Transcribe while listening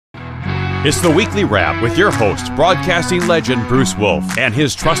It's the Weekly Wrap with your host, broadcasting legend Bruce Wolf, and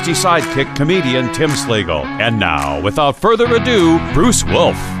his trusty sidekick, comedian Tim Slagle. And now, without further ado, Bruce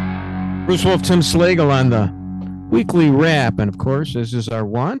Wolf. Bruce Wolf, Tim Slagle on the Weekly Wrap. And of course, as is our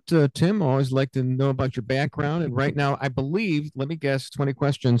want, Tim, always like to know about your background. And right now, I believe, let me guess, 20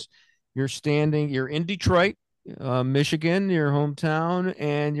 questions. You're in Detroit, Michigan, your hometown,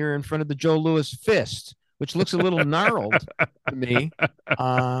 and you're in front of the Joe Louis fist, which looks a little gnarled to me.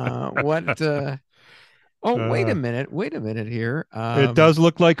 Wait a minute here. It does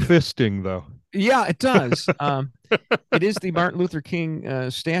look like fisting, though. Yeah, it does. It is the Martin Luther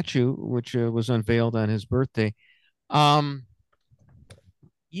King statue, which was unveiled on his birthday. Art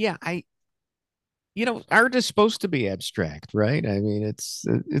is supposed to be abstract, right? I mean, it's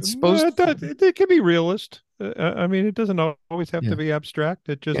supposed to. It can be realist. I mean, it doesn't always have to be abstract.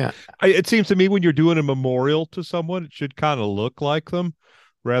 It seems to me when you're doing a memorial to someone, it should kind of look like them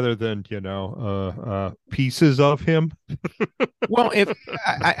rather than, pieces of him. Well, if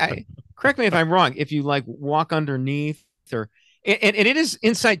I correct me if I'm wrong, if you like walk underneath and it is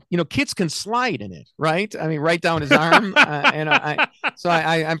inside, kids can slide in it, right? I mean, right down his arm.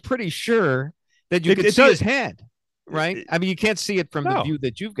 I'm pretty sure that you can see his head, right? I mean, you can't see it from the view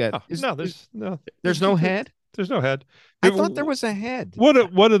that you've got. There's no head. There's no head. I thought there was a head. What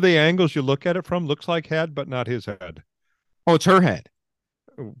are the angles you look at it from? Looks like head, but not his head. Oh, it's her head.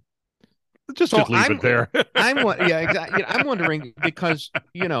 Just leave it there. Exactly. I'm wondering because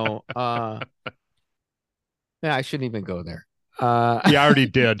I shouldn't even go there. You already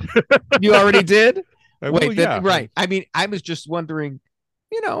did. You already did? Wait, right. I mean, I was just wondering.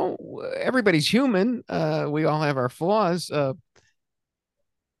 Everybody's human. We all have our flaws.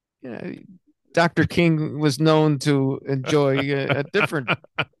 Dr. King was known to enjoy a different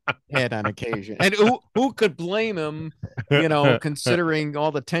head on occasion. And who could blame him, considering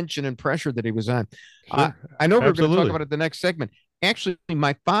all the tension and pressure that he was on? Sure. I know we're going to talk about it the next segment. Actually,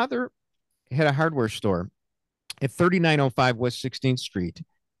 my father had a hardware store at 3905 West 16th Street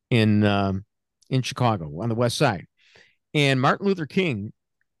in Chicago on the west side. And Martin Luther King,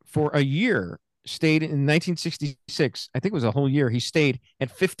 for a year, stayed in 1966. I think it was a whole year. He stayed at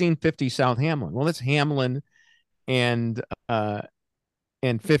 1550 South Hamlin. Well, that's Hamlin and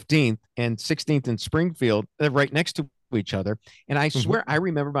 15th and 16th in Springfield. They're right next to each other. And I swear, I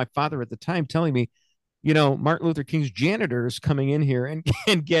remember my father at the time telling me, Martin Luther King's janitor is coming in here and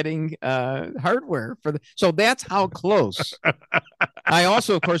getting hardware so that's how close. I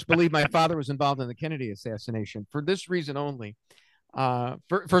also, of course, believe my father was involved in the Kennedy assassination for this reason only.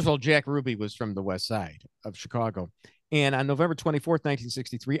 First of all, Jack Ruby was from the west side of Chicago. And on November 24th,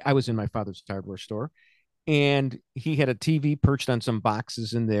 1963, I was in my father's hardware store, and he had a TV perched on some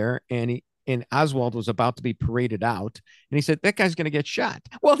boxes in there, and Oswald was about to be paraded out, and he said, that guy's going to get shot.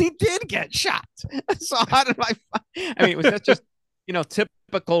 Well, he did get shot. So how did was that just,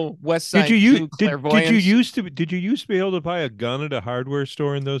 typical West Side clairvoyance? Did you used to be able to buy a gun at a hardware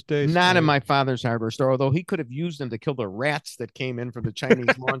store in those days? Not in my father's hardware store, although he could have used them to kill the rats that came in from the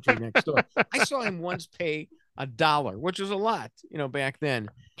Chinese laundry next door. I saw him once pay $1, which was a lot, back then,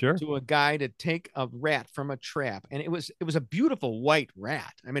 sure, to a guy to take a rat from a trap. And it was a beautiful white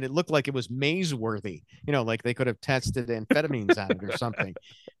rat. I mean, it looked like it was maze worthy, like they could have tested amphetamines on it or something.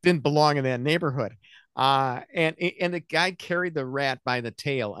 Didn't belong in that neighborhood. And the guy carried the rat by the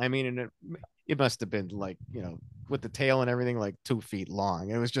tail. I mean, and it must have been like, with the tail and everything, like 2 feet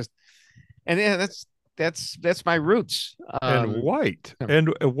long. It was just, and yeah, that's my roots. And white. I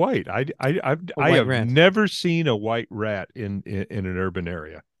have rat. never seen a white rat in an urban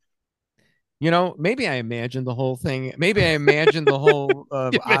area. Maybe I imagined the whole thing. Maybe I imagined the whole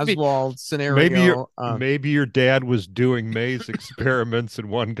Oswald scenario. Maybe your dad was doing maze experiments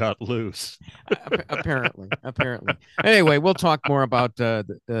and one got loose. Apparently. Anyway, we'll talk more about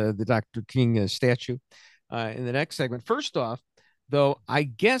the Dr. King statue in the next segment. First off, though, I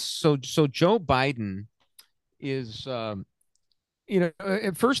guess so. Joe Biden is, at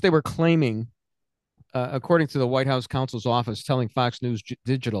first they were claiming, according to the White House counsel's office, telling Fox News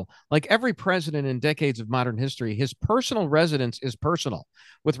Digital, like every president in decades of modern history, his personal residence is personal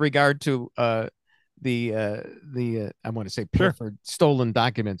with regard to the I want to say pilfered, stolen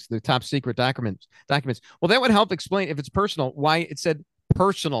documents, the top secret documents. Well, that would help explain, if it's personal, why it said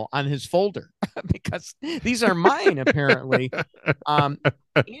personal on his folder, because these are mine, apparently.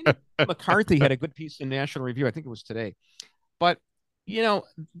 Andy McCarthy had a good piece in National Review. I think it was today. But,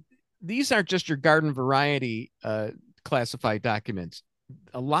 these aren't just your garden variety classified documents.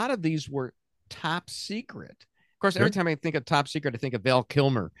 A lot of these were top secret. Of course, every time I think of top secret, I think of Val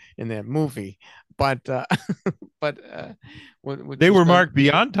Kilmer in that movie. but they were marked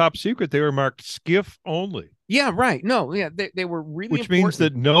beyond top secret. They were marked SCIF only. Yeah, right. No, yeah, they were really which important. means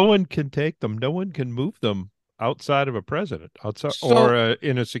that no one can take them. No one can move them outside of a president, or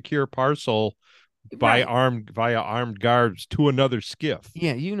in a secure parcel via armed guards to another SCIF.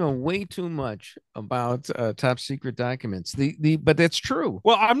 Yeah, you know way too much about top secret documents. But that's true.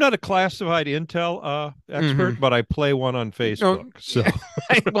 Well, I'm not a classified intel expert, but I play one on Facebook. So,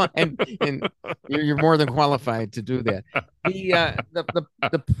 well, and you're more than qualified to do that.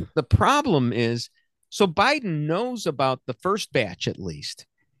 The problem is, so Biden knows about the first batch at least,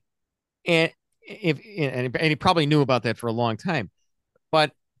 and he probably knew about that for a long time,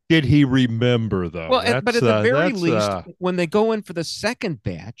 but. Did he remember, though? Well, but at the very least, when they go in for the second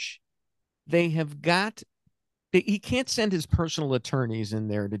batch, they have got. He can't send his personal attorneys in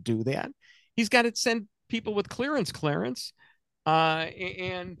there to do that. He's got to send people with clearance,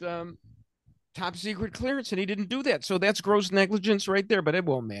 and top secret clearance, and he didn't do that. So that's gross negligence right there. But it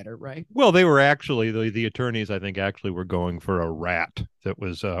won't matter, right? Well, they were actually the attorneys. I think actually were going for a rat that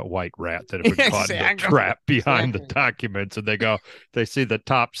was a white rat that had been caught in a trap behind the documents, and they see the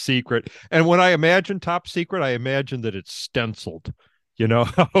top secret. And when I imagine top secret, I imagine that it's stenciled. You know,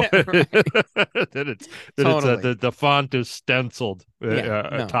 the font is stenciled,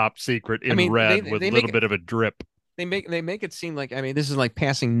 top secret in red with a little bit of a drip. They make it seem like, this is like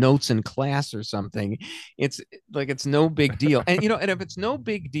passing notes in class or something. It's like it's no big deal. And and if it's no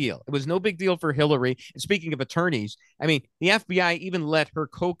big deal, it was no big deal for Hillary. And speaking of attorneys, the FBI even let her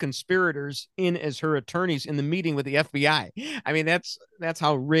co-conspirators in as her attorneys in the meeting with the FBI. That's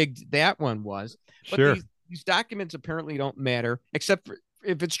how rigged that one was. But sure. These documents apparently don't matter, except for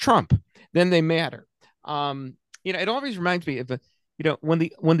if it's Trump, then they matter. It always reminds me of when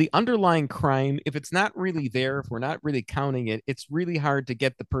the underlying crime, if it's not really there, if we're not really counting it, it's really hard to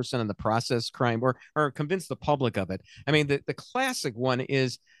get the person on the process crime or convince the public of it. The classic one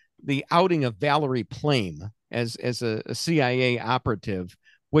is the outing of Valerie Plame as a CIA operative,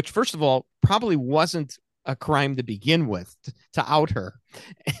 which first of all probably wasn't a crime to begin with to out her,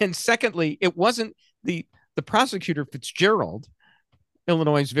 and secondly, it wasn't the prosecutor Fitzgerald,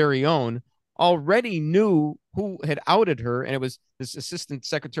 Illinois' very own, already knew who had outed her, and it was this Assistant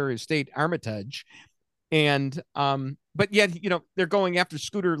Secretary of State Armitage. And but yet, they're going after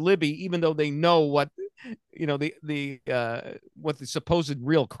Scooter Libby, even though they know what what the supposed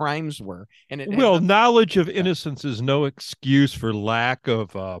real crimes were. And knowledge of innocence is no excuse for lack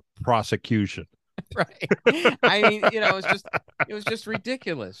of prosecution. Right. It was just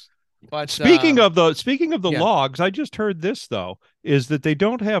ridiculous. But speaking of the logs, I just heard this though, is that they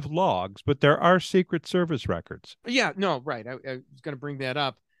don't have logs, but there are Secret Service records. Yeah, no, right. I was going to bring that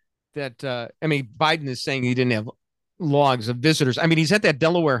up. That Biden is saying he didn't have logs of visitors. He's at that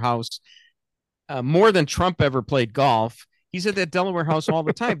Delaware house more than Trump ever played golf. He's at that Delaware house all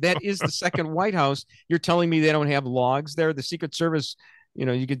the time. That is the second White House. You're telling me they don't have logs there? The Secret Service,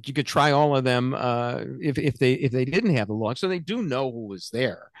 you could try all of them if they didn't have the logs, so they do know who was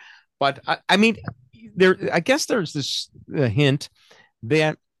there. But I guess there's this hint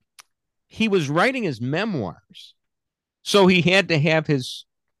that he was writing his memoirs, so he had to have his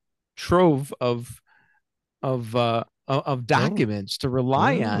trove of documents to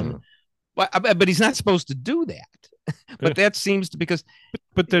rely on. But he's not supposed to do that. But that seems to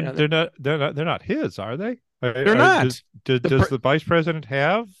but they're not his, are they? They're not. Does the vice president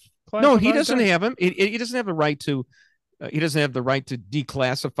have? No, he doesn't have them. He doesn't have the right to. He doesn't have the right to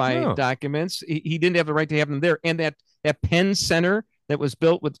declassify documents. He didn't have the right to have them there. And that Penn Center that was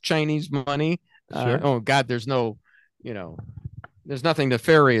built with Chinese money. Sure. Oh God, there's nothing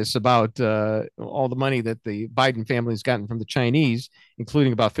nefarious about all the money that the Biden family has gotten from the Chinese,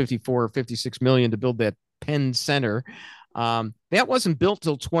 including about 54 or 56 million to build that Penn Center. That wasn't built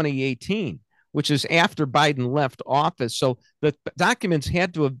till 2018, which is after Biden left office. So the documents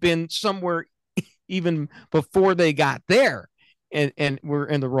had to have been somewhere even before they got there, and we're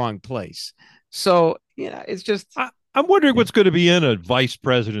in the wrong place. So, it's just. I'm wondering what's going to be in a vice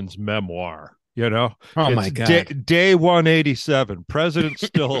president's memoir. Oh my God. Day 187. President's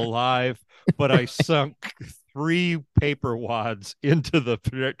still alive, but I sunk 3 paper wads into the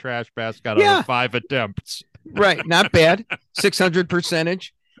trash basket out of 5 attempts. Right. Not bad.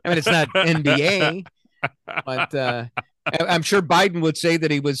 600%. It's not NBA, but I'm sure Biden would say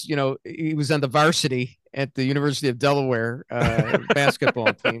that he was on the varsity at the University of Delaware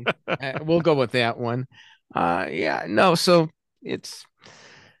basketball team. We'll go with that one. So it's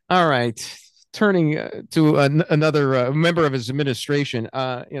all right. Turning to another member of his administration,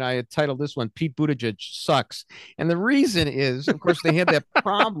 I had titled this one, Pete Buttigieg sucks. And the reason is, of course, they had that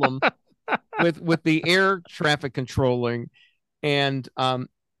problem with the air traffic controlling, and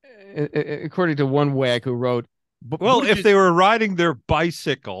according to one wag who wrote, well, if they were riding their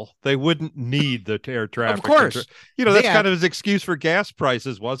bicycle, they wouldn't need the air traffic. Of course. That's kind of his excuse for gas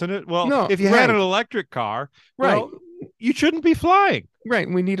prices, wasn't it? Well, no, if you had an electric car, well, you shouldn't be flying. Right.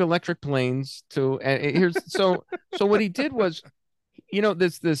 We need electric planes to. So what he did was,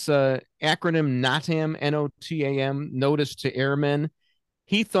 this acronym NOTAM, NOTAM, Notice to Airmen.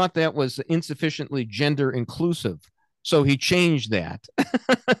 He thought that was insufficiently gender inclusive, so he changed that.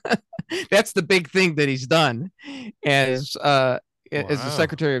 That's the big thing that he's done as the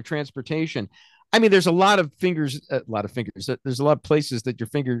Secretary of Transportation. I mean, there's a lot of fingers. There's a lot of places that your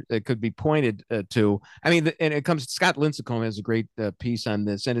finger could be pointed to. I mean, and it comes. Scott Lincecum has a great piece on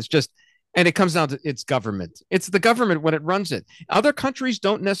this, and it comes down to it's government. It's the government when it runs it. Other countries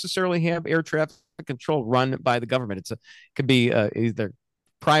don't necessarily have air traffic control run by the government. It could be either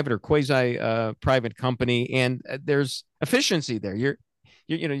private or quasi private company, and there's efficiency there. You're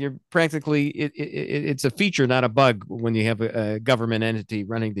practically it's a feature, not a bug, when you have a government entity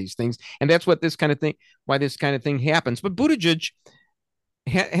running these things, and that's why this kind of thing happens. But Buttigieg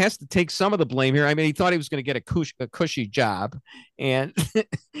has to take some of the blame here. I mean, he thought he was going to get a cushy job, and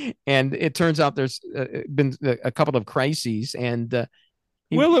and it turns out there's been a couple of crises, and it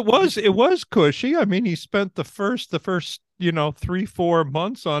was cushy. I mean, he spent the first 3-4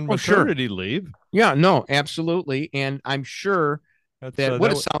 months on maternity leave. Yeah, no, absolutely, and I'm sure.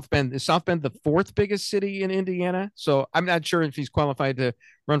 What is South Bend? Is South Bend the fourth biggest city in Indiana? So I'm not sure if he's qualified to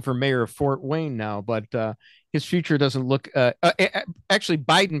run for mayor of Fort Wayne now, but his future doesn't look. Actually,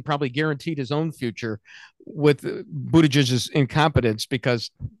 Biden probably guaranteed his own future with Buttigieg's incompetence,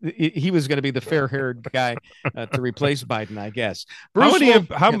 because he was going to be the fair-haired guy to replace Biden, I guess. Go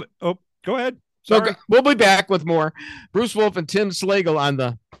ahead. Sorry. So we'll be back with more Bruce Wolf and Tim Slagle on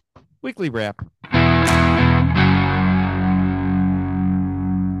the Weekly Wrap.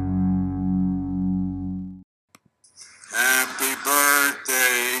 Happy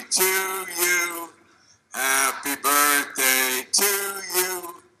birthday to you. Happy birthday to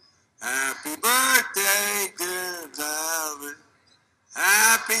you. Happy birthday, dear David.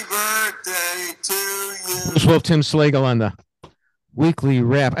 Happy birthday to you. Bruce Wolf, Tim Slagle on the Weekly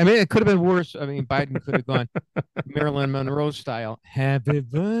Wrap. I mean, it could have been worse. I mean, Biden could have gone Marilyn Monroe style. Happy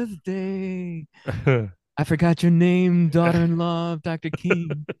birthday. I forgot your name, daughter-in-law, Dr.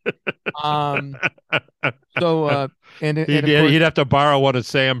 King. He'd have to borrow one of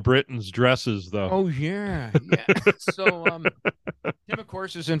Sam Britton's dresses, though. Oh yeah. So Tim, of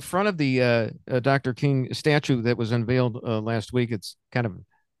course, is in front of the Dr. King statue that was unveiled last week. It's kind of,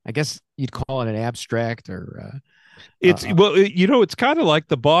 I guess you'd call it an abstract, or it's kind of like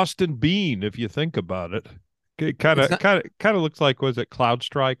the Boston Bean, if you think about it. It kind of looks like, was it Cloud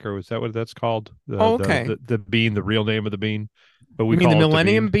Strike, or was that what that's called? The bean, the real name of the bean. But we mean the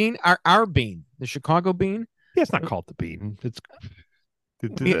Millennium Bean? Our bean, the Chicago bean. Yeah, it's not called the bean.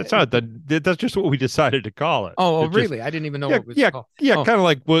 It's not that's just what we decided to call it. Oh, really? I didn't even know what it was called. Yeah, kind of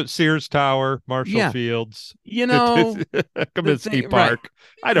like what Sears Tower, Marshall Fields. Comiskey Park.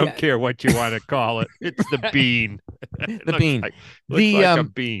 Right. I don't care what you want to call it. It's the bean. The bean. Like a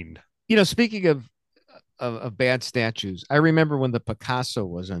bean. Speaking of bad statues, I remember when the Picasso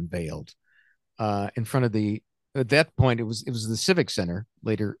was unveiled in front of at that point it was the Civic Center,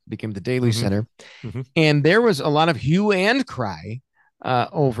 later became the Daily Center, and there was a lot of hue and cry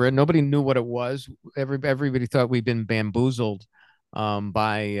over it. Nobody knew what it was. Everybody thought we'd been bamboozled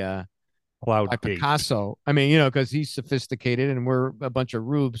by Picasso. I mean, because he's sophisticated and we're a bunch of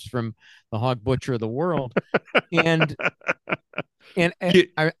rubes from the hog butcher of the world. and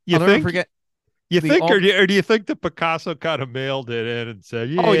I'll never forget. You think, or do you think that Picasso kind of mailed it in and said,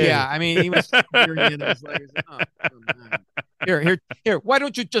 "Yeah"? Oh yeah, I mean, he was here. Why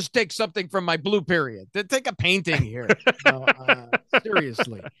don't you just take something from my blue period? Take a painting here.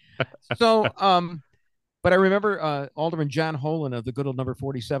 Seriously. So, but I remember Alderman John Holan of the good old number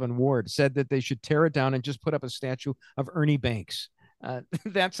 47 ward said that they should tear it down and just put up a statue of Ernie Banks.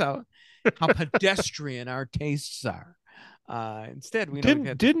 That's how pedestrian our tastes are. Instead, we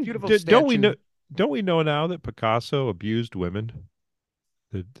don't we know now that Picasso abused women?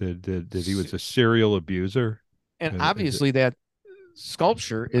 That he was a serial abuser, and obviously that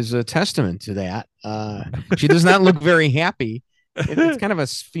sculpture is a testament to that. She does not look very happy. It's kind of a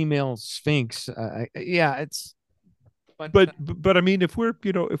female sphinx. It's. But I mean, if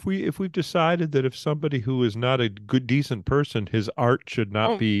we've decided that if somebody who is not a good, decent person, his art should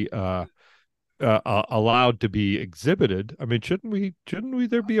not be allowed to be exhibited. I mean, shouldn't we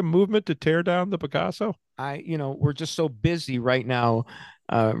there be a movement to tear down the Picasso? We're just so busy right now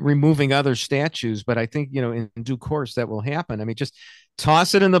removing other statues, but I think, in due course that will happen. I mean, just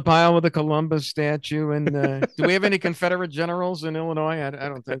toss it in the pile with the Columbus statue. And do we have any Confederate generals in Illinois? I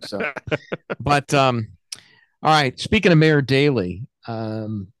don't think so. But all right. Speaking of Mayor Daley,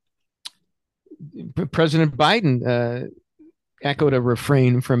 President Biden echoed a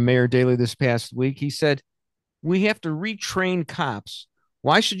refrain from Mayor Daley this past week. He said, "We have to retrain cops.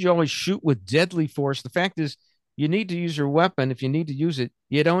 Why should you always shoot with deadly force? The fact is, you need to use your weapon. If you need to use it,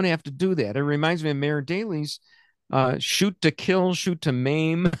 you don't have to do that." It reminds me of Mayor Daley's shoot to kill, shoot to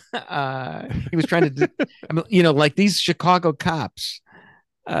maim. He was trying to, like these Chicago cops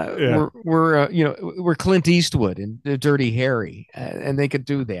were Clint Eastwood and Dirty Harry, and they could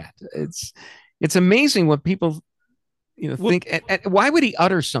do that. It's amazing what people think. And why would he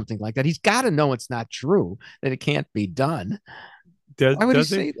utter something like that? He's got to know it's not true, that it can't be done. Why would he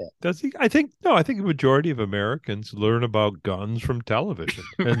say that? Does he? I think a majority of Americans learn about guns from television,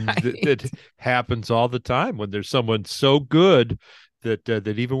 and it happens all the time when there's someone so good that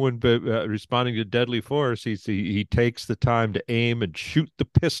even when responding to deadly force, he takes the time to aim and shoot the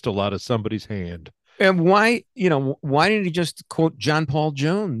pistol out of somebody's hand. And why didn't he just quote John Paul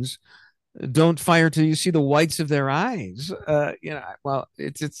Jones? Don't fire till you see the whites of their eyes. Well,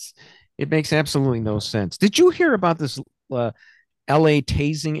 it makes absolutely no sense. Did you hear about this LA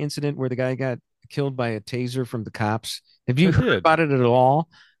tasing incident where the guy got killed by a taser from the cops? Have you heard about it at all?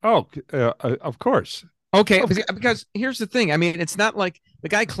 Oh, of course. Okay, because here's the thing. I mean, it's not like the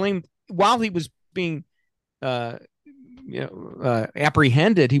guy claimed while he was being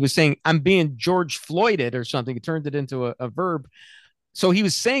apprehended, he was saying, "I'm being George Floyded" or something. He turned it into a verb. So he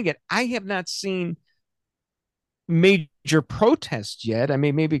was saying it. I have not seen major protests yet. I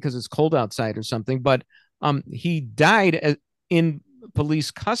mean, maybe because it's cold outside or something, but he died in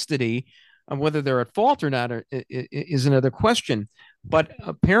police custody. Whether they're at fault or not is another question. But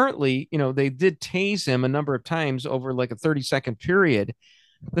apparently, they did tase him a number of times over like a 30-second period.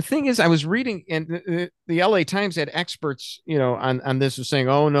 The thing is, I was reading, and the LA Times had experts, on this, was saying,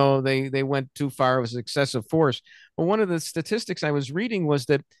 "Oh no, they went too far. It was excessive force." But one of the statistics I was reading was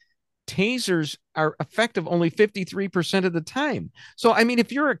that tasers are effective only 53% of the time. So, I mean,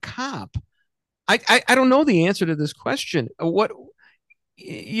 if you're a cop, I don't know the answer to this question.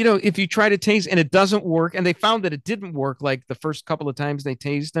 If you try to tase and it doesn't work, and they found that it didn't work like the first couple of times they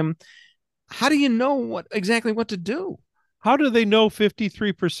tased him, how do you know exactly what to do? How do they know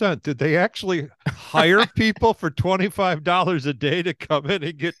 53%? Did they actually hire people for $25 a day to come in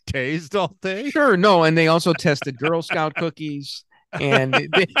and get tased all day? Sure, no. And they also tested Girl Scout cookies, and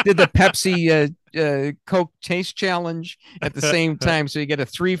they did the Pepsi Coke taste challenge at the same time. So you get a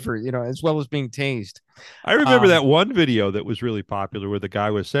 3 for, as well as being tased. I remember that one video that was really popular where the guy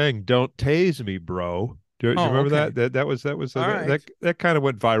was saying, "Don't tase me, bro." Do you remember okay. that kind of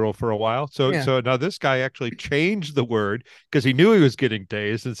went viral for a while. So now this guy actually changed the word because he knew he was getting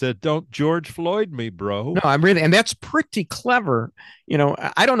tased and said, "Don't George Floyd me, bro." No, and that's pretty clever.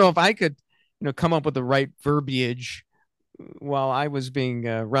 I don't know if I could, come up with the right verbiage while I was being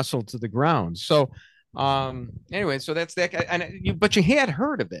wrestled to the ground. So anyway, so that's that guy. But you had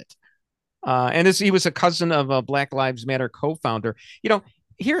heard of it. And he was a cousin of a Black Lives Matter co-founder.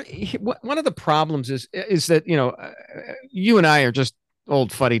 Here, one of the problems is that you and I are just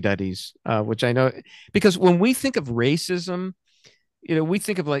old fuddy-duddies, which I know, because when we think of racism, we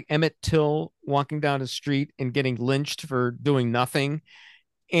think of like Emmett Till walking down the street and getting lynched for doing nothing.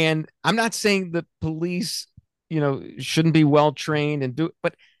 And I'm not saying the police, shouldn't be well trained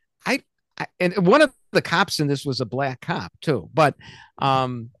but and one of the cops in this was a black cop too. But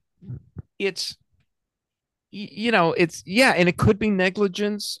it's. And it could be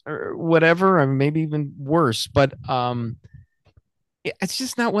negligence or whatever, or maybe even worse, but it's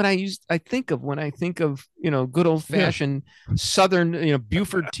just not what I think of when I think of, good old fashioned Southern,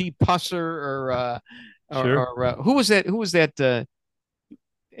 Buford T. Pusser or who was that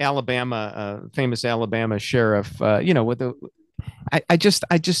Alabama, famous Alabama sheriff, with the, I just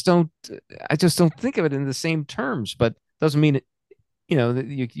don't think of it in the same terms, but doesn't mean it, that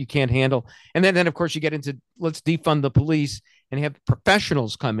you can't handle. And then of course you get into, let's defund the police and have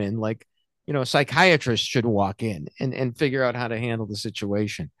professionals come in, like, a psychiatrist should walk in and figure out how to handle the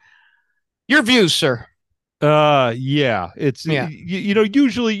situation. Your views, sir? It's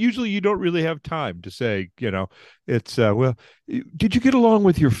usually you don't really have time to say, it's well, did you get along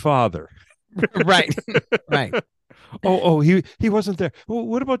with your father? Right. Oh, he wasn't there. Well,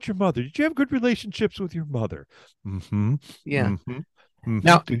 what about your mother? Did you have good relationships with your mother? Mm-hmm. Yeah. Mm-hmm. Mm-hmm.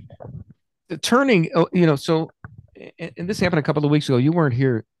 Now, turning, so, and this happened a couple of weeks ago. You weren't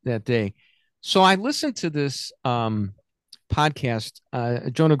here that day. So I listened to this podcast,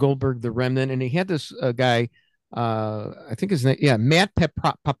 Jonah Goldberg, The Remnant, and he had this guy, I think his name, Matt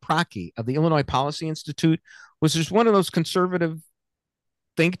Paprocki of the Illinois Policy Institute, was just one of those conservative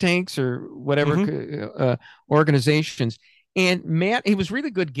think tanks or whatever organizations. And Matt, he was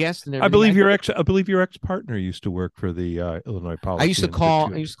really good guest and everything. I believe your ex partner used to work for the Illinois Policy Institute.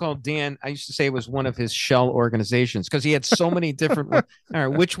 I used to call Dan. I used to say it was one of his shell organizations because he had so many different. All right,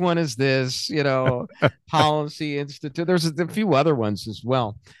 which one is this? Policy Institute. There's a few other ones as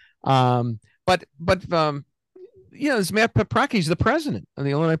well. But this Matt Paprocki is the president of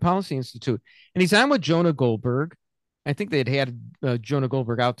the Illinois Policy Institute, and he's on with Jonah Goldberg. I think they'd had Jonah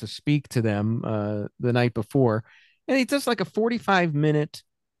Goldberg out to speak to them the night before. And he does like a 45-minute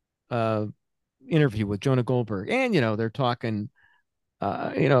interview with Jonah Goldberg. And, they're talking,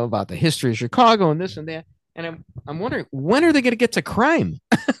 about the history of Chicago and this and that. And I'm wondering, when are they going to get to crime?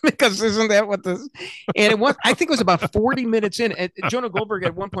 Because isn't that what this? And I think it was about 40 minutes in. And Jonah Goldberg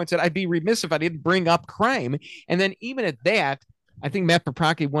at one point said, I'd be remiss if I didn't bring up crime. And then even at that, I think Matt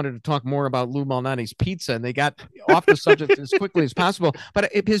Paprocki wanted to talk more about Lou Malnati's pizza. And they got off the subject as quickly as possible.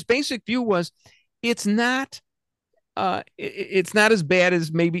 But his basic view was, it's not as bad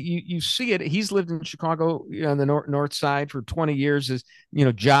as maybe you see it. He's lived in Chicago on the north side for 20 years,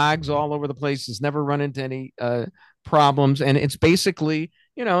 jogs all over the place, has never run into any problems. And it's basically,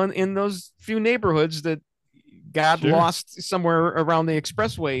 in those few neighborhoods that got lost somewhere around the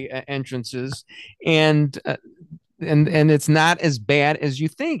expressway entrances. And it's not as bad as you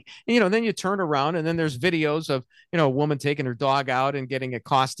think. And, then you turn around and then there's videos of, a woman taking her dog out and getting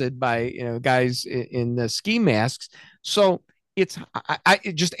accosted by, guys in ski masks. So it's I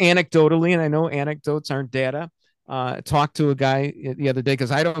just anecdotally, and I know anecdotes aren't data. Talked to a guy the other day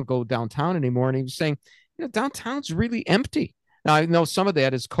because I don't go downtown anymore. And he was saying, downtown's really empty. Now, I know some of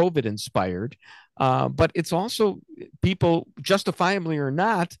that is COVID inspired, but it's also people, justifiably or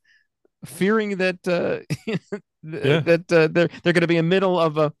not, fearing that that they're going to be in the middle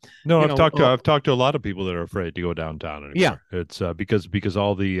of a. No, I've talked to a lot of people that are afraid to go downtown anymore. Yeah, it's because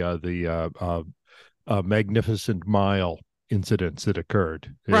all the Magnificent Mile incidents that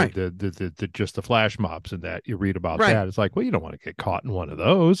occurred, right? The just the flash mobs and that you read about that. It's like, well, you don't want to get caught in one of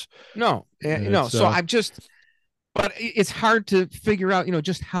those. No, no. So but it's hard to figure out,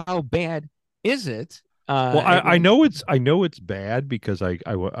 just how bad is it. Well, I know it's bad because I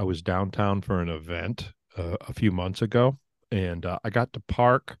was downtown for an event a few months ago, and I got to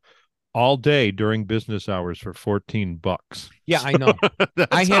park all day during business hours for $14. Yeah, I know.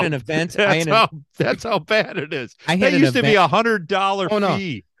 I had an event. That's how bad it is. That used to be $100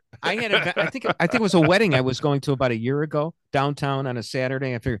 fee. I had an event. I think it was a wedding I was going to about a year ago downtown on a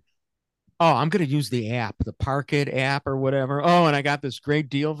Saturday. I figured, I'm going to use the app, the Park It app or whatever. Oh, and I got this great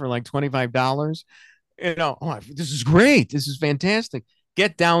deal for like $25. This is great. This is fantastic.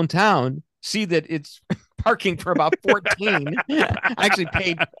 Get downtown, see that it's parking for about 14. I actually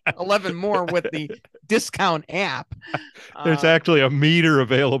paid 11 more with the discount app. There's actually a meter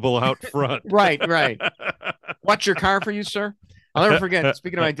available out front. Right. Watch your car for you, sir. I'll never forget.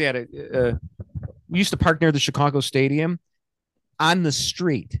 Speaking of my dad, we used to park near the Chicago Stadium on the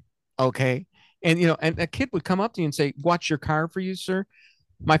street. Okay. And, and a kid would come up to you and say, watch your car for you, sir.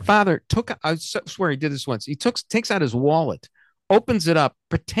 My father I swear he did this once. He takes out his wallet, opens it up,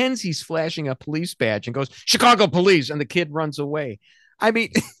 pretends he's flashing a police badge and goes, Chicago police. And the kid runs away. I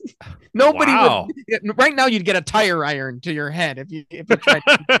mean, nobody would. Right now, you'd get a tire iron to your head if you tried.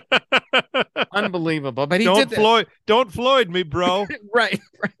 Unbelievable. But he did that. Don't Floyd me, bro. Right.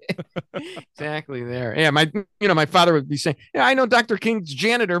 Exactly there. Yeah, my father would be saying, yeah, I know Dr. King's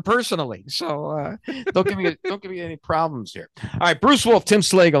janitor personally, so don't give me any problems here. All right, Bruce Wolf, Tim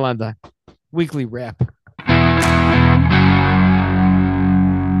Slagle on the weekly wrap.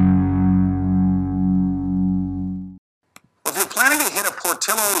 If you're planning to hit a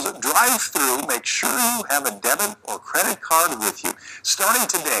Portillo's drive-thru, make sure you have a debit or credit card with you. Starting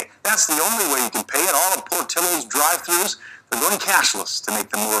today, that's the only way you can pay at all of Portillo's drive-thrus. They're going cashless to make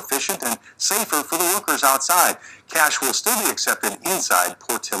them more efficient and safer for the workers outside. Cash will still be accepted inside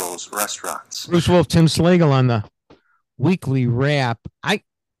Portillo's restaurants. Bruce Wolf, Tim Slagle on the weekly wrap. I've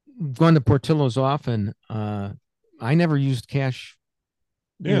gone to Portillo's often. I never used cash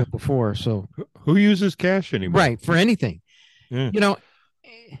before. So who uses cash anymore? Right, for anything. Yeah.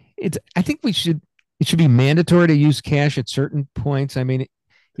 I think it should be mandatory to use cash at certain points. I mean,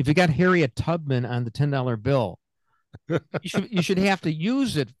 if you got Harriet Tubman on the $10 bill, you should have to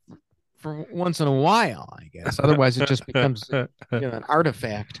use it for once in a while, I guess. Otherwise, it just becomes an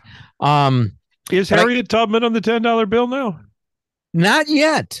artifact. Is Harriet Tubman on the $10 bill now? Not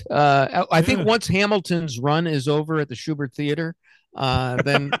yet. I think once Hamilton's run is over at the Schubert Theater,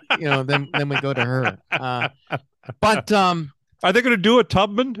 then then we go to her. But are they going to do a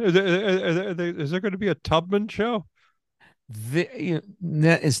Tubman? Is there going to be a Tubman show?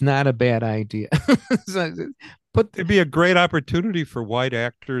 That is not a bad idea. It'd be a great opportunity for white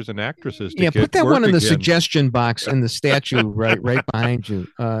actors and actresses to put that one in the again. Suggestion box in the statue right behind you.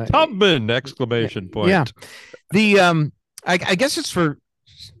 Tubman! Exclamation point. Yeah, the I guess it's for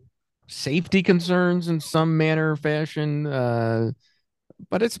safety concerns in some manner or fashion,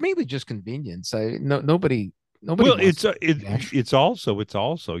 but it's mainly just convenience. Nobody. Well, it's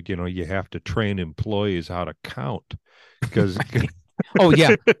also you have to train employees how to count because. Oh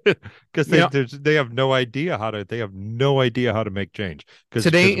yeah, because they have no idea how to make change. Because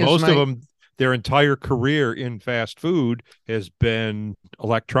most of them, their entire career in fast food has been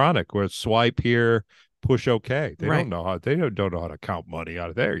electronic, where swipe here, push OK. They don't know how to count money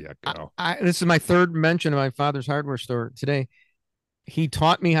out of there yet. This is my third mention of my father's hardware store today. He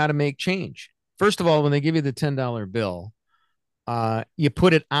taught me how to make change. First of all, when they give you the $10 bill, you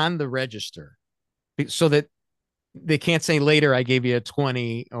put it on the register so that they can't say later I gave you a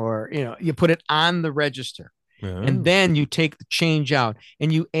 20, or you put it on the register. And then you take the change out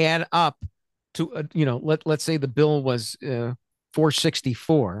and you add up to let's say the bill was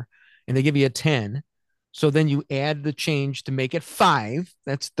 $4.64 and they give you a 10. So then you add the change to make it 5.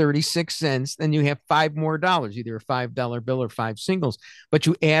 That's 36 cents. Then you have $5 more, either a $5 bill or 5 singles. But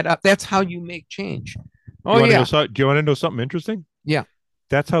you add up. That's how you make change. Do you want to know something interesting? Yeah.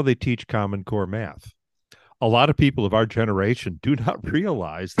 That's how they teach Common Core math. A lot of people of our generation do not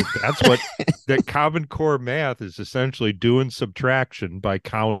realize that's what that Common Core math is essentially doing subtraction by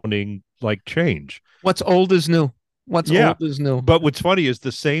counting like change. What's old is new. Old is new. But what's funny is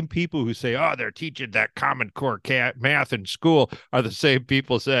the same people who say, "Oh, they're teaching that Common Core math in school," are the same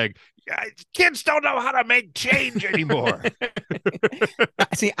people saying, "Kids don't know how to make change anymore."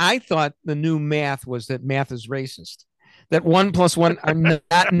 See, I thought the new math was that math is racist. That 1 + 1 are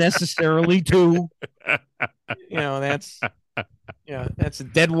not necessarily 2. That's a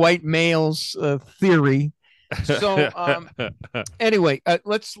dead white male's theory. So anyway,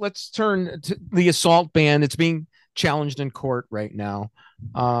 let's turn to the assault ban. It's being challenged in court right now,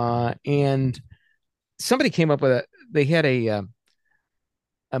 and somebody came up with they had a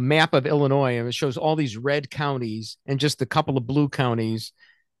map of Illinois, and it shows all these red counties and just a couple of blue counties,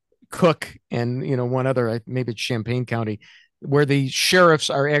 Cook and one other, maybe it's Champaign County, where the sheriffs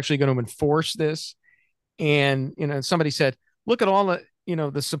are actually going to enforce this. And somebody said, look at all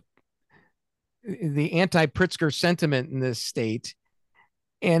the the anti-Pritzker sentiment in this state.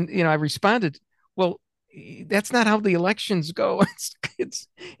 And I responded, well, that's not how the elections go. It's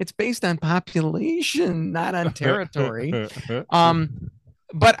based on population, not on territory.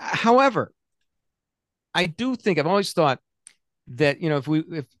 But however, I do think, I've always thought that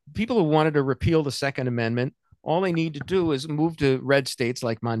if people who wanted to repeal the Second Amendment, all they need to do is move to red states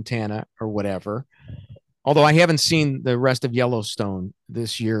like Montana or whatever. Although I haven't seen the rest of Yellowstone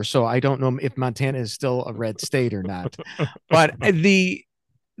this year, so I don't know if Montana is still a red state or not. But you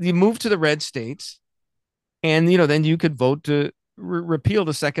move to the red states, and then you could vote to repeal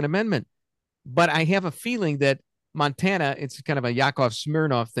the Second Amendment. But I have a feeling that Montana, it's kind of a Yakov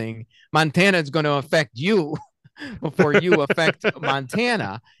Smirnoff thing. Montana is going to affect you before you affect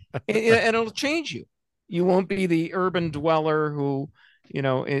Montana, and it'll change you. You won't be the urban dweller who,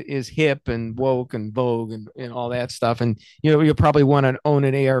 is hip and woke and vogue and all that stuff. And, you'll probably want to own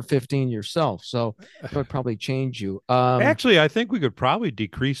an AR-15 yourself. So it would probably change you. Actually, I think we could probably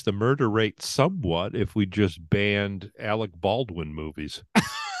decrease the murder rate somewhat if we just banned Alec Baldwin movies.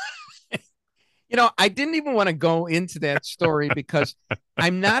 I didn't even want to go into that story because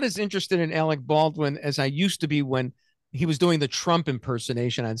I'm not as interested in Alec Baldwin as I used to be when he was doing the Trump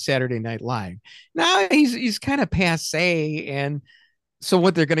impersonation on Saturday Night Live. Now he's kind of passé. And so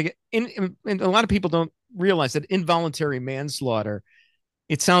what they're going to get and a lot of people don't realize that involuntary manslaughter,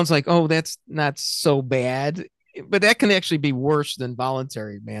 it sounds like, oh, that's not so bad, but that can actually be worse than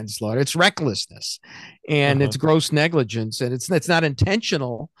voluntary manslaughter. It's recklessness and it's gross negligence, and it's not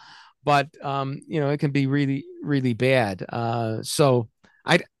intentional, but it can be really, really bad.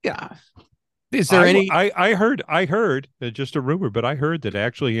 Is there any? I heard just a rumor, but I heard that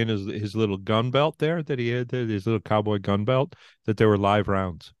actually in his little gun belt there that he had, his little cowboy gun belt, that there were live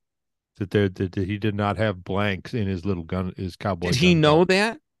rounds, that he did not have blanks in his little gun, his cowboy. Did he know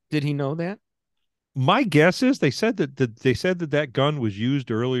that? Did he know that? My guess is they said that gun was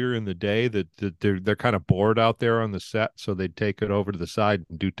used earlier in the day, that they're kind of bored out there on the set, so they'd take it over to the side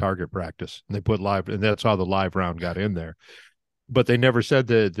and do target practice, and they put live, and that's how the live round got in there. but they never said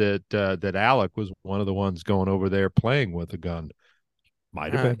that Alec was one of the ones going over there playing with a gun.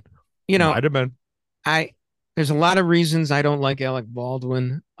 Might have been. Might have been. There's a lot of reasons I don't like Alec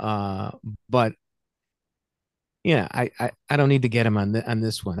Baldwin, but yeah, I don't need to get him on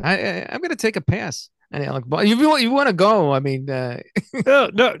this one. I'm going to take a pass on Alec Baldwin. If you want to go, I mean, no.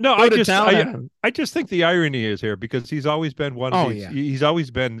 I just think the irony is here because he's always been one of these. Yeah. He's always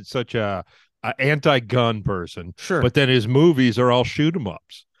been such a anti-gun person. Sure, but then his movies are all shoot 'em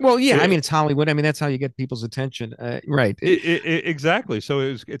ups. Well, yeah, I mean, it's Hollywood. I mean, that's how you get people's attention, right? Exactly. So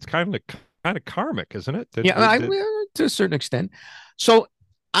it's kind of karmic, isn't it? To a certain extent. So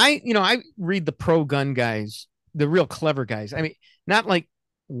I read the pro-gun guys, the real clever guys. I mean, not like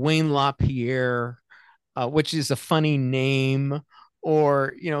Wayne LaPierre, which is a funny name,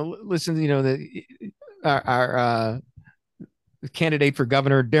 or listen, our candidate for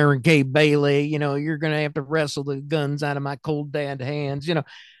governor, Darren Gay Bailey. You're going to have to wrestle the guns out of my cold dead hands.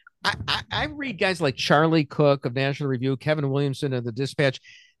 I read guys like Charlie Cook of National Review, Kevin Williamson of the Dispatch.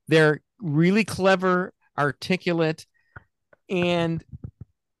 They're really clever, articulate, and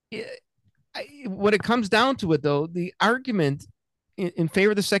when it comes down to it, though, the argument in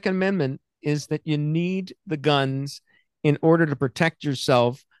favor of the Second Amendment is that you need the guns in order to protect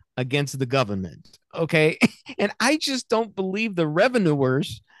yourself against the government. Okay. And I just don't believe the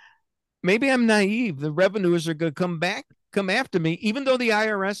revenuers. Maybe I'm naive. The revenuers are going to come after me, even though the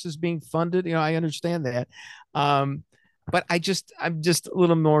IRS is being funded. I understand that. But I'm just a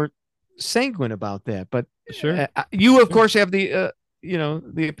little more sanguine about that. But sure, you of course have the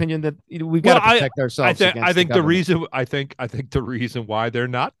the opinion that we've got to protect ourselves. I think the reason why they're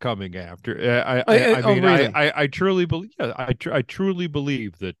not coming after. I truly believe. Yeah, I truly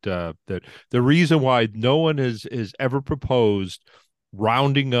believe that that the reason why no one has ever proposed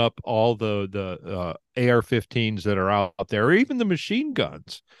rounding up all the AR-15s that are out there, or even the machine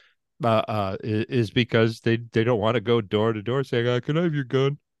guns, is because they don't want to go door to door saying, "Can I have your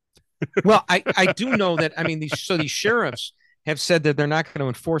gun?" Well, I do know that. I mean, these sheriffs have said that they're not going to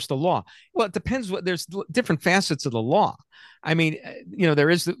enforce the law. Well, it depends. There's different facets of the law. I mean, you're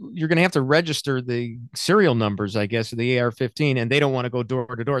going to have to register the serial numbers, I guess, of the AR-15, and they don't want to go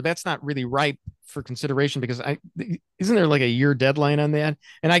door to door. That's not really ripe for consideration because isn't there like a year deadline on that?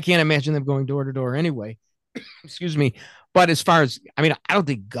 And I can't imagine them going door to door anyway. Excuse me. But as far as, I don't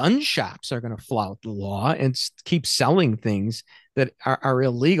think gun shops are going to flout the law and keep selling things that are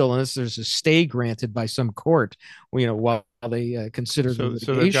illegal unless there's a stay granted by some court, while they consider the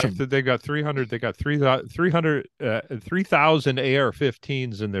litigation. So they got 300. They got 3,000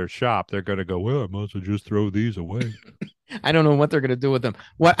 AR-15s in their shop. They're going to go, well, I might as well just throw these away. I don't know what they're going to do with them.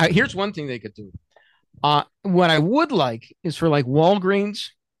 Here's one thing they could do. What I would like is for like Walgreens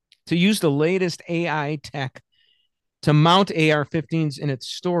to use the latest AI tech to mount AR-15s in its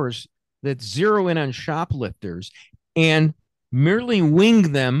stores that zero in on shoplifters and merely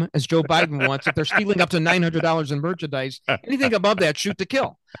wing them, as Joe Biden wants. If they're stealing up to $900 in merchandise, anything above that, shoot to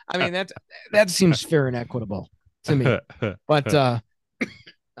kill. I mean, that seems fair and equitable to me. But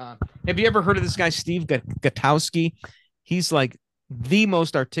have you ever heard of this guy, Steve Gutowski? He's like the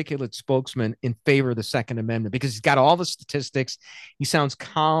most articulate spokesman in favor of the Second Amendment because he's got all the statistics. He sounds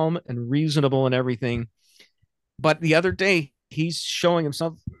calm and reasonable and everything. But the other day, he's showing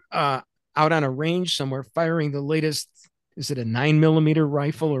himself out on a range somewhere, firing the latest, is it a 9mm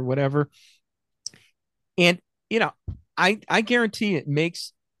rifle or whatever? And, I guarantee it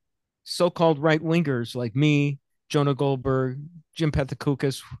makes so-called right-wingers like me, Jonah Goldberg, Jim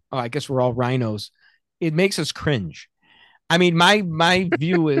Pethokoukis, I guess we're all rhinos. It makes us cringe. I mean, my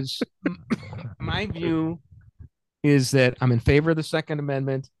view is that I'm in favor of the Second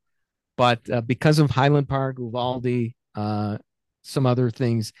Amendment, but because of Highland Park, Uvalde, some other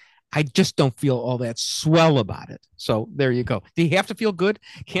things, I just don't feel all that swell about it. So there you go. Do you have to feel good?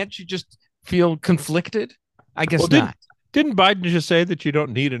 Can't you just feel conflicted? I guess not. Didn't Biden just say that you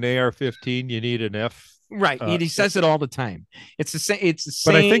don't need an AR-15, you need an F? Right. He says it all the time. It's the same. It's the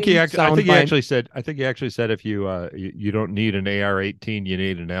same. But I think he actually said if you don't need an AR-18, you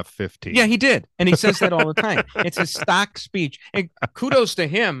need an F-15. Yeah, he did, and he says that all the time. It's a stock speech, and kudos to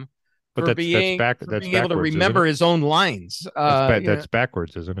him. But for being able to remember his own lines. That's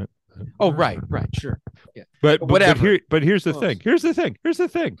backwards, isn't it? Oh, right, sure. Yeah. But whatever. But here's the thing. Here's the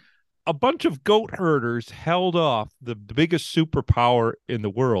thing. A bunch of goat herders held off the biggest superpower in the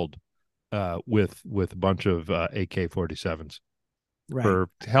world with a bunch of AK-47s. Right.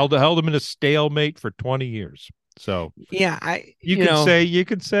 Held them in a stalemate for 20 years. So yeah, you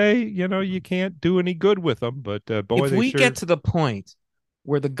could say you can't do any good with them, but boy, if we get to the point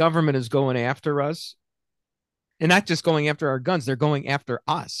where the government is going after us and not just going after our guns, they're going after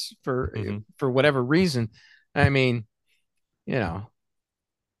us for whatever reason. I mean,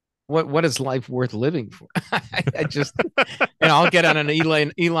 what is life worth living for? I just, I'll get on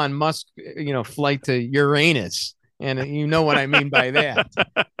an Elon Musk, flight to Uranus, and you know what I mean by that.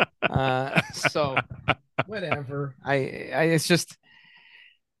 So whatever. It's just,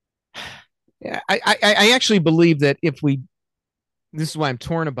 I actually believe that this is why I'm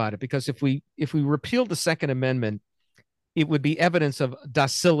torn about it, because if we repeal the Second Amendment, it would be evidence of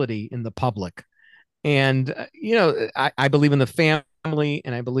docility in the public. And, I believe in the family,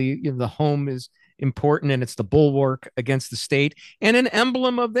 and I believe the home is important, and it's the bulwark against the state. And an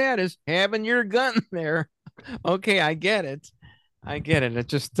emblem of that is having your gun there. Okay, I get it. It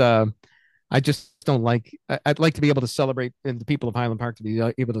just, I just don't like, I'd like to be able to celebrate, and the people of Highland Park to be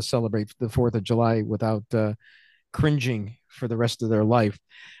able to celebrate the 4th of July without cringing for the rest of their life.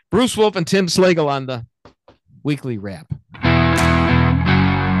 Bruce Wolf and Tim Slagle on the Weekly Wrap.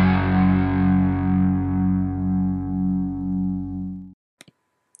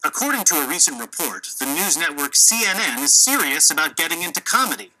 According to a recent report, the news network CNN is serious about getting into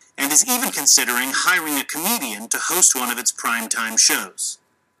comedy and is even considering hiring a comedian to host one of its primetime shows.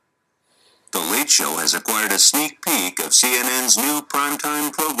 The Late Show has acquired a sneak peek of CNN's new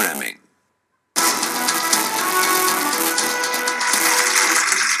primetime programming.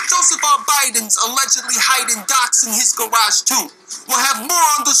 Joseph R. Biden's allegedly hiding docs in his garage too. We'll have more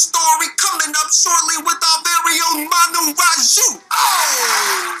on the story coming up shortly with our very own Manu Raju.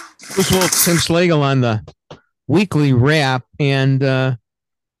 Oh! Bruce Wolf, Tim Slagle on the Weekly Wrap, and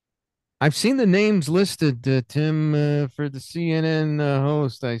I've seen the names listed, Tim, for the CNN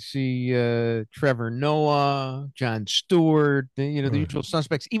host. I see Trevor Noah, Jon Stewart, the usual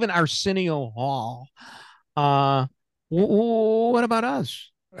suspects, even Arsenio Hall. What about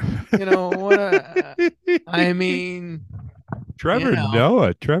us? I mean, Trevor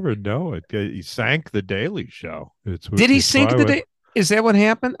Noah, he sank the Daily Show. Did he sink the Daily? Is that what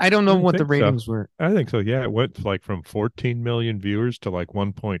happened? I don't know what the ratings were. I think so. Yeah, it went from 14 million viewers to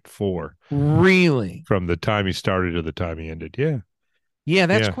 1.4. Really? From the time he started to the time he ended. Yeah. Yeah,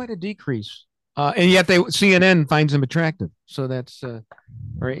 that's quite a decrease. And yet CNN finds him attractive. So that's, or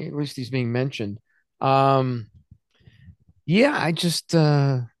at least he's being mentioned. Yeah, I just,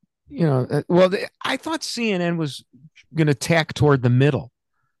 I thought CNN was going to tack toward the middle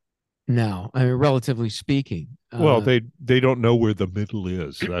now, relatively speaking. Well, they don't know where the middle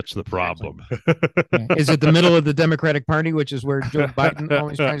is. That's the problem. Is it the middle of the Democratic Party, which is where Joe Biden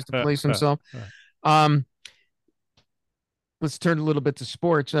always tries to place himself? Let's turn a little bit to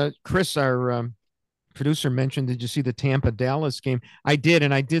sports. Chris, our producer, mentioned, did you see the Tampa-Dallas game? I did,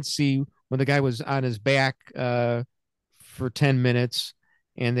 and I did see when the guy was on his back for 10 minutes,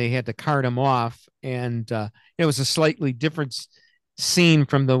 and they had to cart him off. And it was a slightly different scene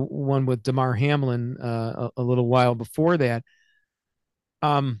from the one with Damar Hamlin a little while before that.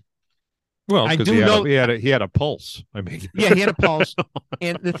 Well, I do know he had a pulse. I mean, yeah, he had a pulse.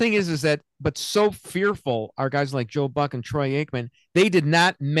 And the thing is that, but so fearful are guys like Joe Buck and Troy Aikman. They did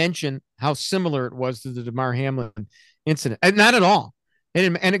not mention how similar it was to the Damar Hamlin incident. Not at all.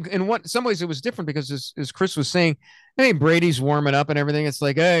 And in some ways it was different because as Chris was saying, hey, Brady's warming up and everything. It's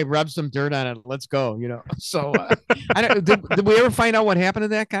like, hey, rub some dirt on it. Let's go. So did we ever find out what happened to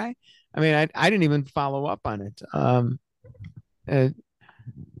that guy? I mean, I didn't even follow up on it.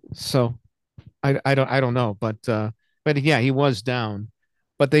 So I don't know, but yeah, he was down,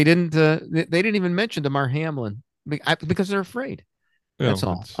 but they didn't even mention Damar Hamlin because they're afraid. That's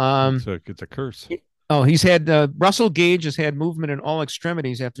all. It's a curse. Oh, he's had Russell Gage has had movement in all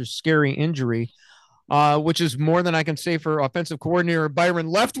extremities after scary injury, which is more than I can say for offensive coordinator Byron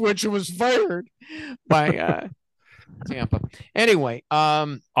Leftwich, who was fired by Tampa. Anyway,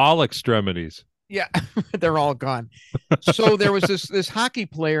 all extremities. Yeah, they're all gone. So there was this hockey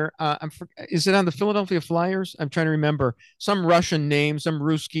player. Is it on the Philadelphia Flyers? I'm trying to remember some Russian name, some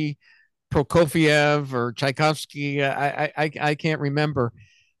Ruski, Prokofiev or Tchaikovsky. I can't remember,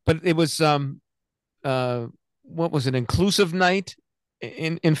 but it was what was it? Inclusive night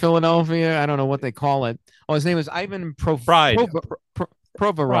in Philadelphia. I don't know what they call it. Oh, his name is Ivan Provorov.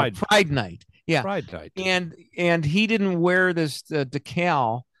 Pride night. Yeah, Pride night. And he didn't wear this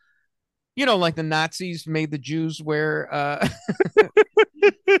decal. Like the Nazis made the Jews wear that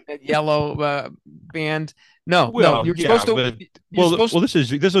yellow band. No, you're supposed to.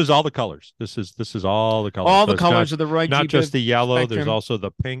 This is all the colors. This is all the colors. All the colors of the Roy G. Not just the yellow. Spectrum. There's also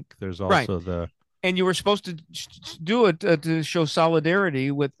the pink. There's also the. And you were supposed to do it to show solidarity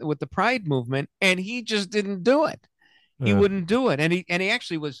with the Pride movement, and he just didn't do it. He wouldn't do it, and he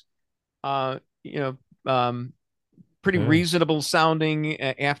actually was, pretty reasonable sounding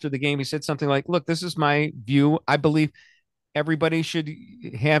after the game. He said something like, "Look, this is my view. I believe everybody should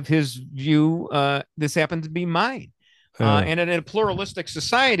have his view. This happened to be mine." And in a pluralistic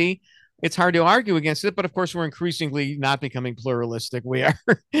society, it's hard to argue against it. But of course, we're increasingly not becoming pluralistic. We are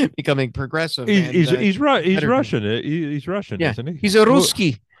becoming progressive. He's Russian. He's Russian, yeah. isn't he? He's a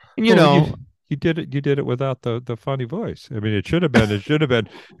Ruski. You know. You did it without the funny voice. I mean, it should have been.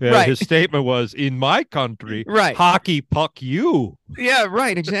 Right. His statement was, "In my country, right, hockey puck you." Yeah,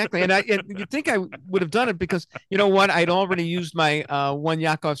 right, exactly. And you'd think I would have done it because you know what? I'd already used my one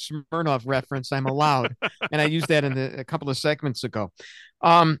Yakov Smirnoff reference. I'm allowed, and I used that in a couple of segments ago.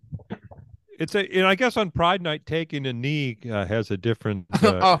 It's I guess on Pride Night, taking a knee has a different.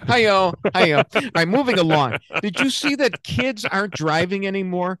 Hi-yo. All right, moving along. Did you see that kids aren't driving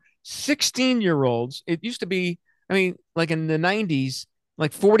anymore? 16-year-olds. It used to be, I mean, like in the 90s,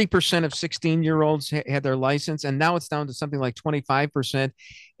 like 40% of 16-year-olds had their license, and now it's down to something like 25%.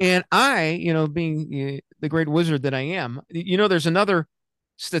 And I, being the great wizard that I am, there's another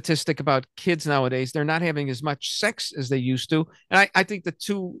statistic about kids nowadays. They're not having as much sex as they used to. And I think the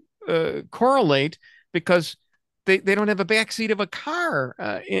two correlate because they don't have a backseat of a car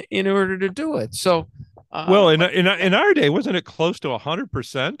in order to do it. So, well, in our day, wasn't it close to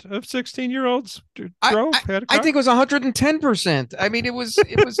 100% of 16-year-olds drove? Had a car? I think it was 110%. I mean, it was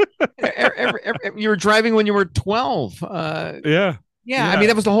you were driving when you were 12. Yeah. I mean,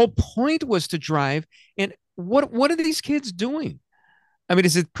 that was the whole point, was to drive. And what are these kids doing? I mean,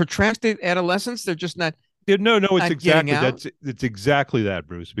 is it protracted adolescence? They're just not. No, it's exactly it's exactly that,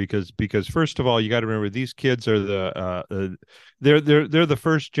 Bruce. Because first of all, you got to remember, these kids are they're the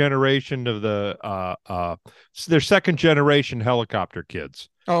first generation of they're second generation helicopter kids.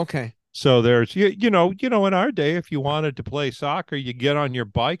 Oh, okay. So there's in our day, if you wanted to play soccer, you get on your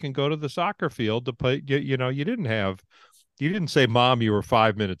bike and go to the soccer field to play. You didn't say, "Mom, you were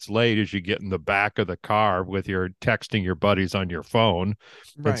 5 minutes late," as you get in the back of the car with your texting your buddies on your phone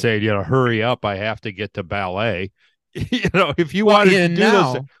and say, "Hurry up, I have to get to ballet." If you wanted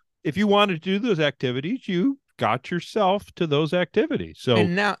to do those activities, you got yourself to those activities. So,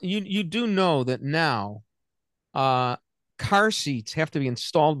 and now you do know that now car seats have to be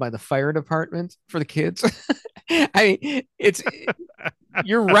installed by the fire department for the kids. I mean,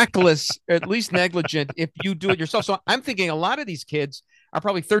 you're reckless, or at least negligent, if you do it yourself. So I'm thinking a lot of these kids are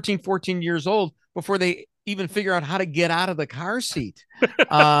probably 13, 14 years old before they even figure out how to get out of the car seat.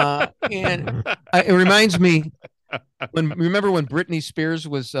 And it reminds me, remember when Britney Spears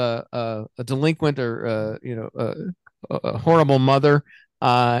was a delinquent, or a horrible mother,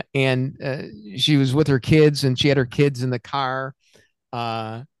 and she was with her kids, and she had her kids in the car,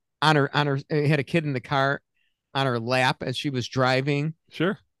 had a kid in the car on her lap as she was driving.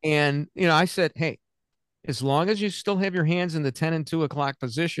 Sure. And, I said, hey, as long as you still have your hands in the 10 and 2 o'clock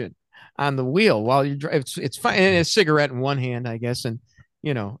position on the wheel while you drive, it's fine. And a cigarette in one hand, I guess, and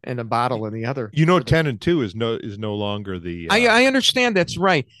a bottle in the other. 10 and 2 is no longer the. I understand, that's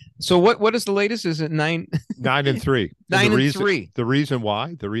right. So what is the latest? Is it 9? 9 and 3. 9 and 3. The reason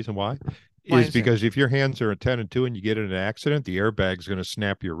why is because if your hands are at 10 and 2 and you get in an accident, the airbag's going to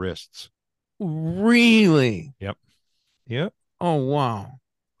snap your wrists. Really? Yep. Oh, wow.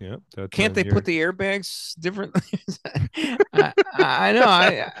 Yep. Can't they put the airbags differently? I know.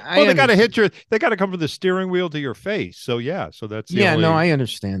 Well, they got to come from the steering wheel to your face. So that's I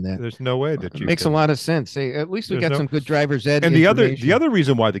understand that. There's no way that it makes a lot of sense. Hey, at least we got some good driver's ed. And the other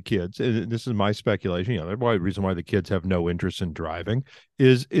reason why the kids, and this is my speculation, the reason why the kids have no interest in driving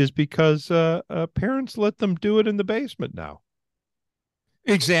is because parents let them do it in the basement now.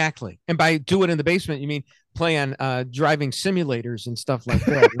 Exactly. And by do it in the basement, you mean play on driving simulators and stuff like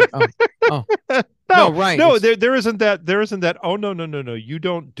that. Right. No, there isn't that. Oh, no. You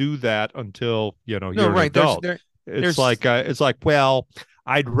don't do that until, you're an adult. It's like, well,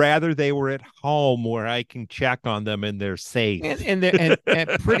 I'd rather they were at home where I can check on them and they're safe. And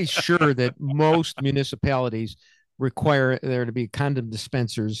pretty sure that most municipalities require there to be condom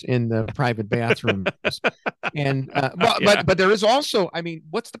dispensers in the private bathrooms. And but there is also, I mean,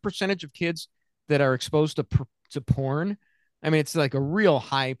 what's the percentage of kids that are exposed to porn? I mean, it's like a real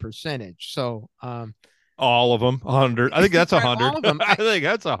high percentage. So all of them, 100. I think that's 100. All of them. I think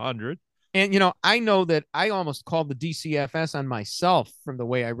that's 100. And I know that I almost called the DCFS on myself from the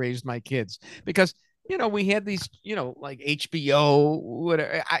way I raised my kids, because we had these like HBO,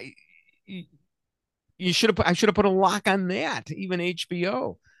 whatever. I should have put a lock on that, even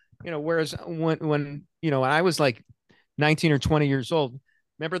HBO. Whereas when I was like 19 or 20 years old,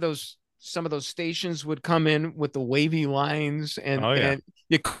 remember those some of those stations would come in with the wavy lines, and, and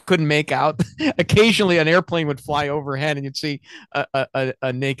you couldn't make out. Occasionally an airplane would fly overhead and you'd see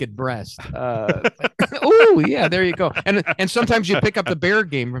a naked breast. Oh yeah, there you go. And sometimes you pick up the Bear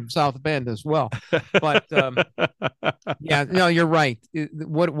game from South Bend as well. But yeah, no, you're right.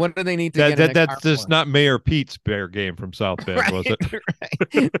 What do they need to get? That's just not Mayor Pete's Bear game from South Bend, right, was it?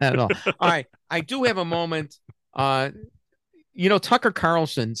 Right. Not at all. All right, I do have a moment. Tucker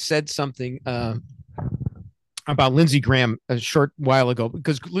Carlson said something about Lindsey Graham a short while ago,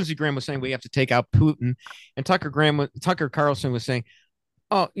 because Lindsey Graham was saying we have to take out Putin, and Tucker Carlson was saying,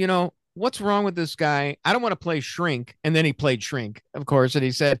 "Oh, what's wrong with this guy? I don't want to play shrink." And then he played shrink, of course, and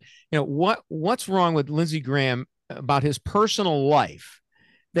he said, what's wrong with Lindsey Graham about his personal life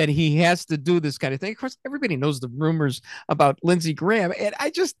that he has to do this kind of thing? Of course, everybody knows the rumors about Lindsey Graham, and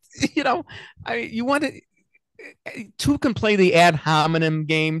I just, you want to. Two can play the ad hominem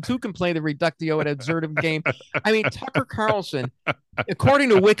game. Two can play the reductio ad absurdum game. I mean, Tucker Carlson, according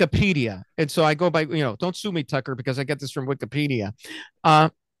to Wikipedia, and so I go by, don't sue me, Tucker, because I get this from Wikipedia.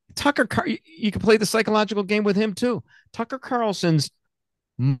 You can play the psychological game with him too. Tucker Carlson's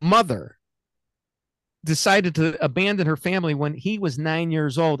mother decided to abandon her family when he was 9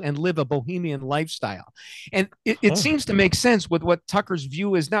 years old and live a bohemian lifestyle. And it seems to make sense with what Tucker's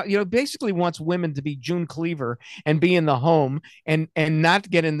view is now. Basically wants women to be June Cleaver and be in the home and not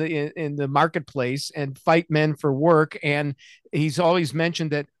get in the marketplace and fight men for work. And he's always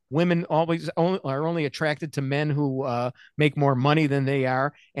mentioned that women are only attracted to men who make more money than they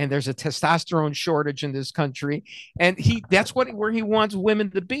are, and there's a testosterone shortage in this country, and that's where he wants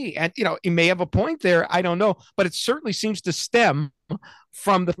women to be. And he may have a point there, I don't know, but it certainly seems to stem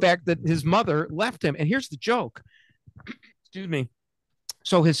from the fact that his mother left him. And here's the joke. Excuse me.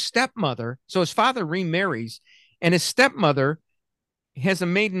 So his father remarries, and his stepmother has a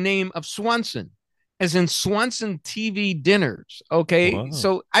maiden name of Swanson, as in Swanson TV dinners. Okay. Wow.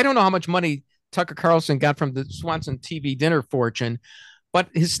 So I don't know how much money Tucker Carlson got from the Swanson TV dinner fortune, but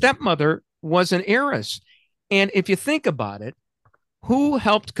his stepmother was an heiress. And if you think about it, who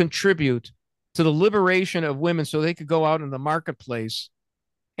helped contribute to the liberation of women so they could go out in the marketplace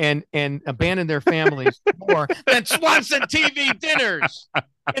and abandon their families more than Swanson TV dinners?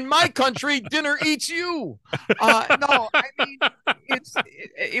 In my country, dinner eats you. No, I mean,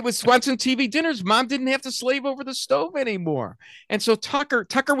 it was Swanson TV dinners. Mom didn't have to slave over the stove anymore. And so Tucker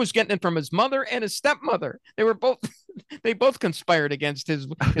was getting it from his mother and his stepmother. They both conspired against his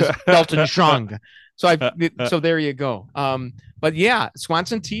Elton Shung. So there you go. But yeah,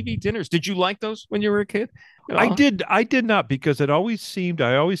 Swanson TV dinners. Did you like those when you were a kid? I did not, because I always seemed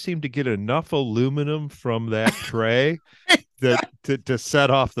to get enough aluminum from that tray to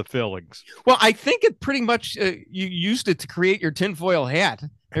set off the fillings. Well, I think it pretty much you used it to create your tinfoil hat.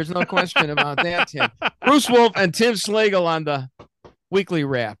 There's no question about that, Tim. Bruce Wolf and Tim Slagle on the Weekly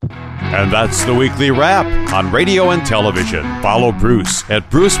Wrap. And that's the Weekly Wrap on radio and television. Follow Bruce at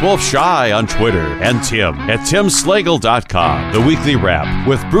Bruce Wolf Shy on Twitter and Tim at timslagle.com. The Weekly Wrap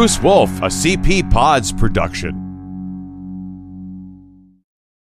with Bruce Wolf, a CP Pods production.